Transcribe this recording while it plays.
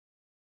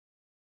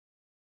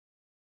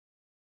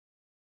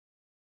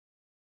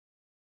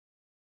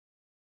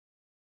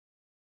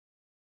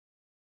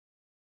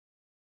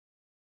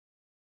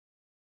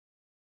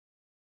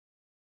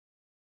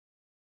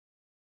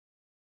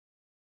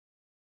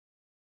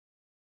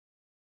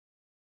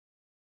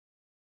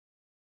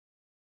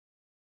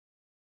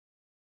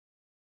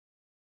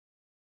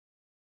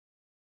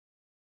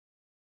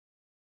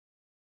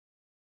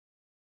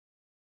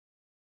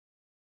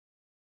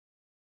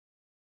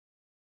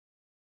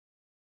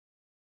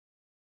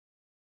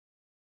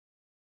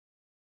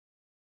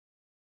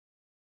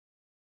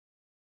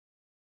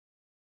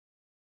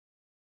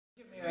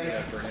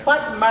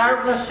What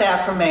marvelous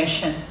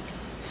affirmation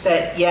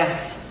that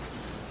yes,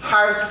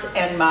 hearts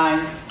and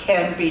minds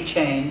can be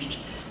changed.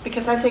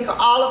 Because I think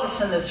all of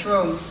us in this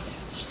room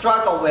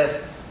struggle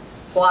with,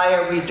 why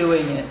are we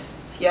doing it?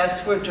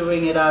 Yes, we're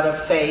doing it out of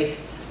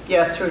faith.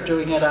 Yes, we're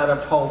doing it out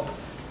of hope.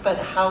 But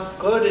how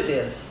good it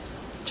is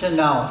to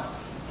know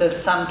that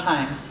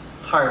sometimes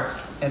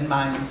hearts and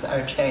minds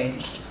are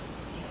changed.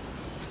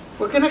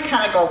 We're going to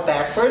kind of go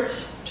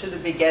backwards to the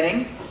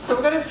beginning. So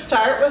we're going to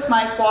start with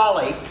Mike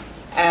Walli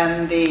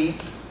and the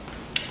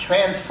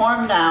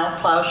Transform Now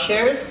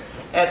plowshares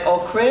at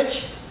Oak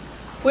Ridge,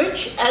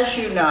 which, as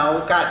you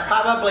know, got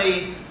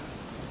probably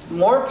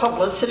more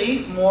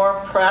publicity,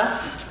 more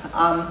press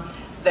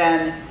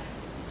than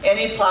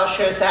any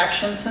plowshares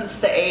action since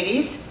the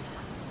 80s,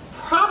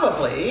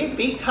 probably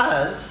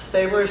because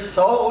they were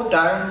so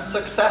darn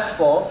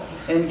successful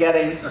in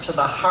getting to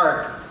the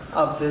heart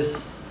of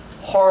this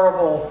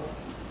horrible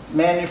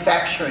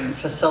manufacturing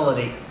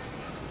facility.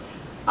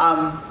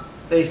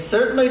 They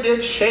certainly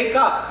did shake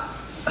up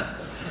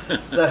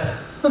the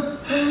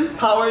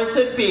powers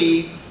that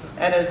be,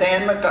 and as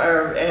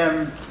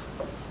Ann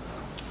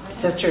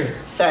sister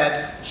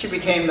said, she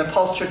became the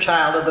poster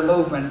child of the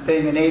movement,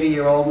 being an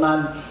 80-year-old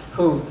nun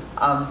who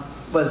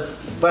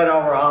went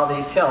over all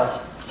these hills.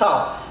 So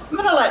I'm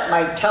going to let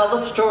Mike tell the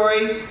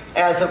story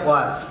as it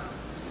was.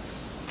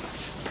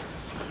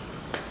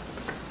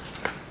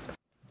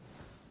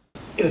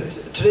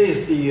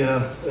 Today's the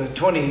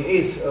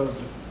 28th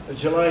of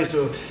July,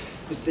 so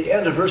it's the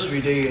anniversary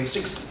day,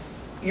 6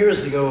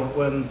 years ago,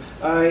 when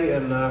I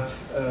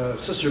and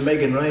Sister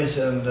Megan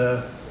Rice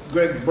and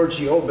Greg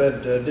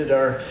Borchi-Obed did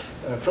our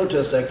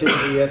protest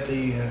activity at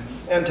the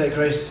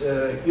Antichrist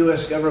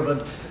U.S.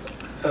 government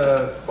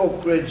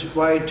Oak Ridge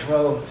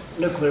Y-12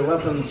 nuclear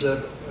weapons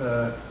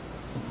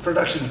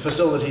production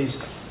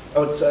facilities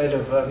outside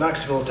of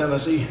Knoxville,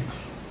 Tennessee.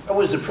 I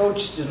was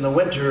approached in the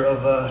winter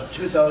of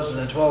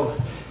 2012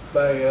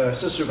 by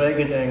Sister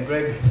Megan and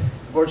Greg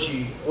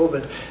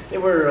Borchi-Obed. They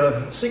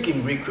were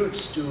seeking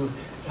recruits to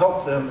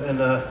help them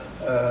in a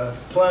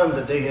plan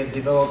that they had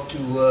developed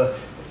to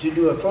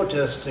do a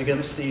protest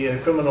against the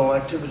criminal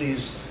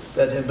activities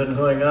that had been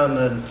going on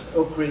in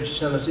Oak Ridge,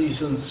 Tennessee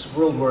since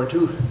World War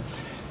II.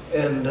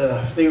 And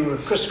they were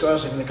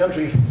crisscrossing the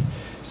country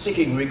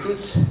seeking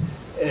recruits,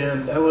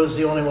 and I was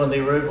the only one they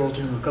were able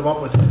to come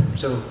up with.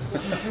 So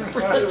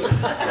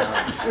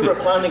we were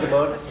planning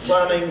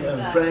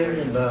and praying,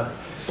 and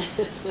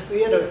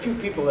we had a few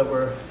people that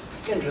were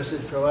interested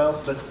for a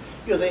while, but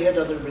you know, they had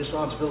other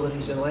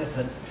responsibilities in life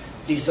and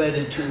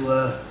decided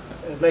to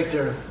make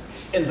their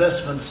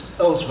investments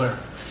elsewhere.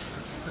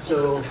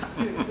 So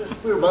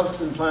we were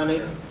months in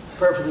planning,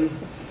 prayerfully,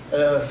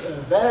 a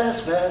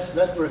vast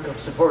network of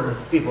supportive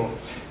people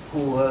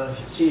who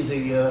see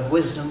the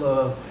wisdom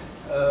of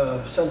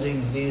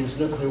sending these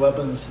nuclear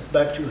weapons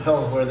back to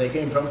hell where they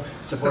came from,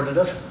 supported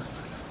us.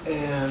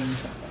 And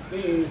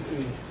we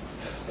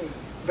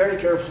very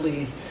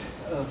carefully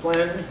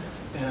planned,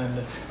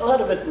 and a lot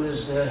of it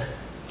was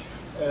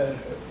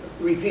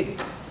repeat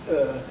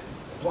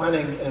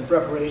planning and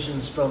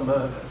preparations from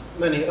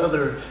many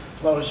other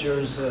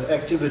plowshares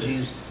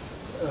activities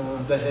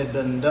that had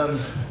been done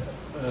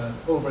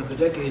over the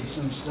decades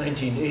since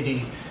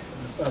 1980,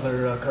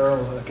 other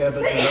Carl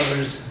Cabot and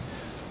others.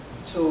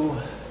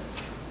 So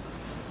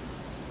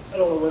I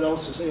don't know what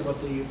else to say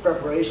about the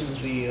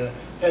preparations. We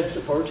had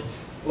support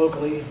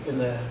locally in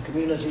the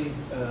community,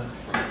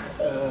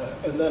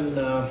 and then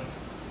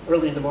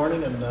early in the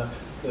morning and the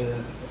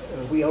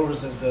wee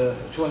hours of the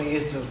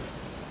 28th of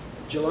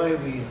July,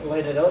 we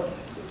lighted out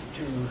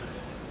to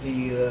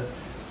the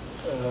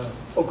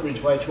Oak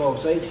Ridge Y-12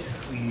 site.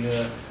 We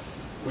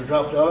were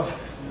dropped off.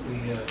 We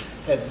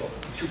had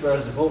 2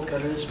 pairs of bolt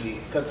cutters. We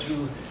cut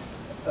through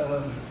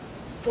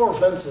 4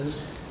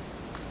 fences,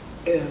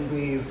 and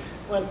we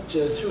went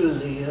through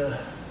the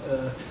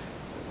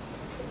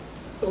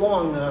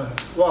long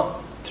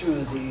walk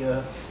through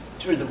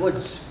the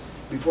woods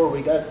before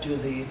we got to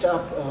the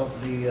top of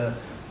the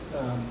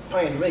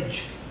Pine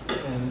Ridge,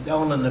 and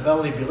down in the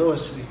valley below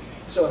us.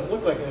 So it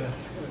looked like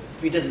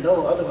we didn't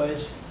know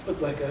otherwise,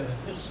 looked like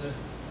just a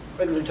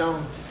regular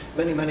town,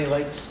 many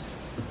lights,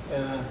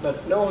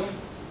 but no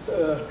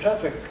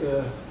traffic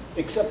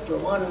except for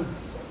one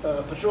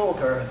patrol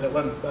car that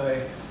went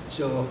by.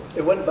 So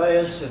it went by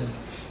us, and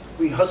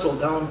we hustled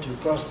down to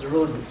cross the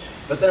road,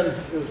 but then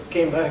it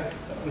came back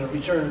on a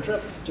return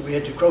trip, so we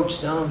had to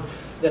crouch down.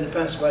 Then it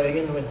passed by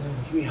again. When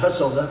we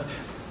hustled up,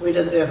 we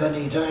didn't have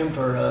any time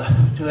for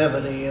to have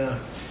any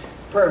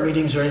prayer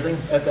meetings or anything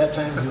at that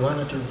time. We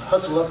wanted to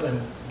hustle up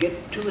and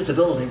get to the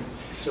building.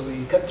 So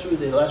we cut through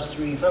the last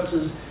 3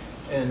 fences,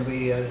 and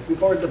we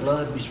poured the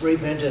blood. We spray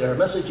painted our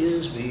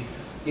messages. We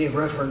gave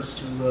reference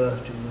to the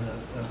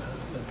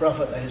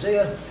prophet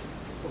Isaiah.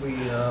 We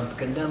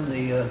condemned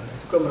the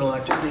criminal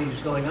activities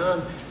going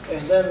on,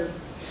 and then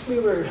we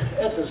were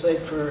at the site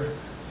for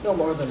no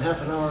more than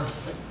half an hour,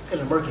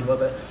 kind of murky about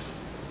that.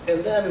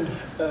 And then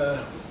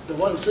the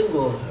one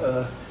single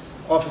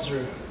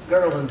officer,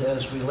 Garland,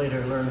 as we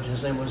later learned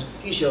his name was,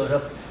 he showed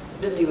up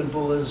didn't even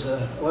pull his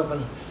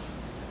weapon.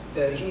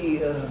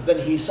 Then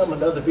he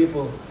summoned other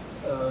people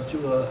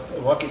through a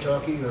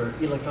walkie-talkie or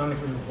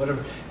electronically,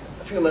 whatever.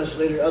 A few minutes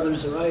later,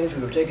 others arrived.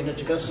 We were taken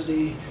into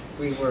custody.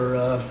 We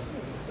were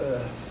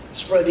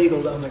spread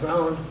eagled on the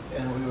ground,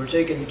 and we were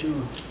taken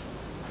to,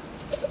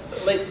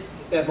 late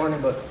that morning,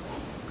 about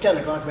 10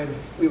 o'clock maybe,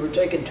 we were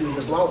taken to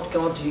the Blount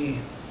County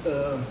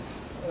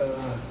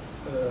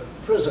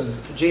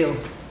prison, jail,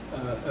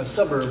 a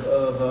suburb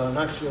of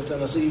Knoxville,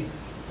 Tennessee,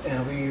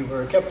 and we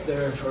were kept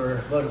there for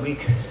about a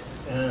week.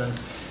 And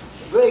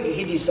Greg,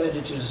 he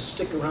decided to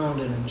stick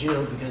around in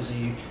jail because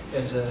he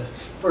has a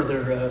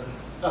further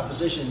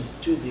opposition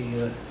to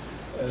the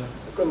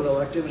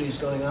criminal activities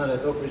going on at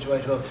Oak Ridge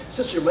Whitehall.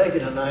 Sister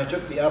Megan and I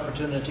took the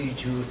opportunity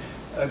to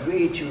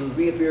agree to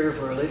reappear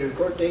for later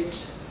court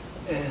dates,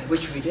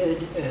 which we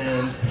did,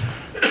 and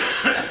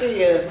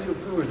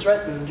we were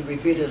threatened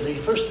repeatedly.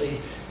 First, they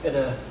had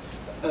a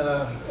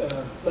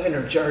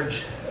minor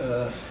charge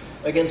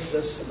against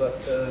us,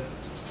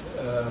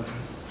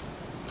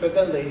 but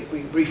then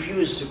we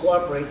refused to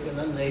cooperate, and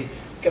then they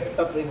kept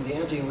upping the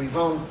ante, and we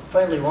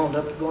finally wound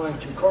up going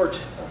to court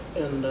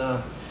in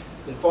the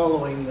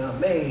following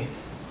May,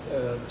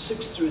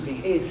 6th through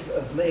the 8th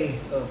of May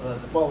of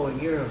the following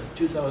year of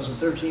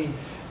 2013.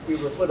 We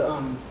were put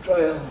on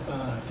trial,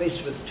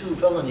 faced with 2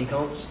 felony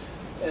counts,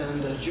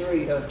 and a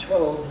jury of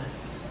 12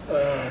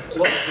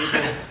 people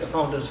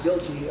found us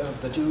guilty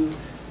of the 2,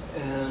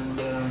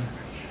 and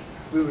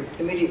we were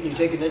immediately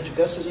taken into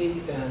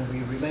custody, and we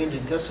remained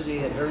in custody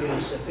at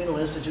various penal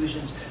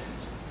institutions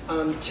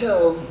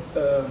until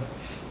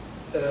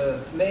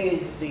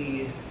May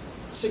the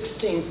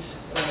 16th,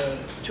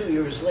 2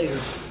 years later,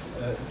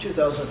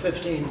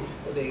 2015,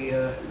 the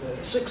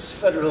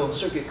 6th Federal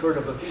Circuit Court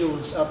of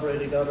Appeals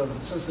operating out of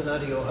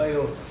Cincinnati,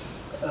 Ohio,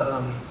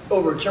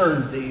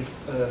 overturned the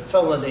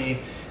felony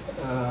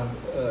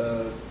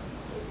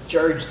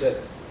charge that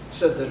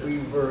said that we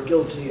were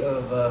guilty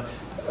of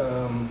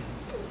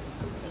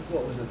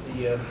what was it,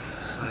 the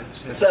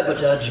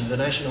sabotaging the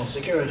national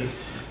security.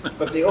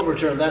 But they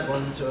overturned that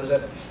one, so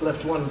that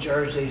left one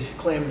charge. They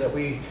claimed that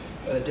we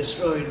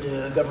destroyed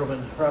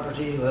government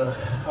property. Well,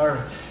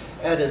 our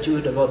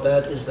attitude about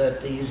that is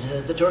that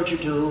the torture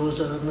tools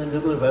and the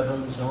nuclear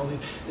weapons and all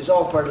is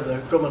all part of the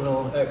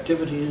criminal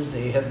activities.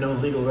 They have no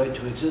legal right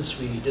to exist.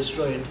 We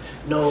destroyed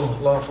no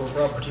lawful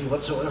property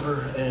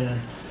whatsoever,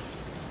 and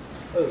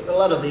a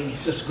lot of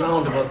this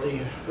ground about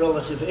the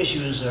relative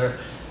issues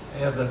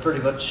have been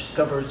pretty much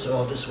covered, so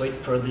I'll just wait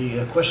for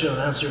the question and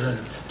answer and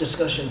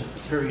discussion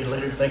period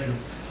later. Thank you.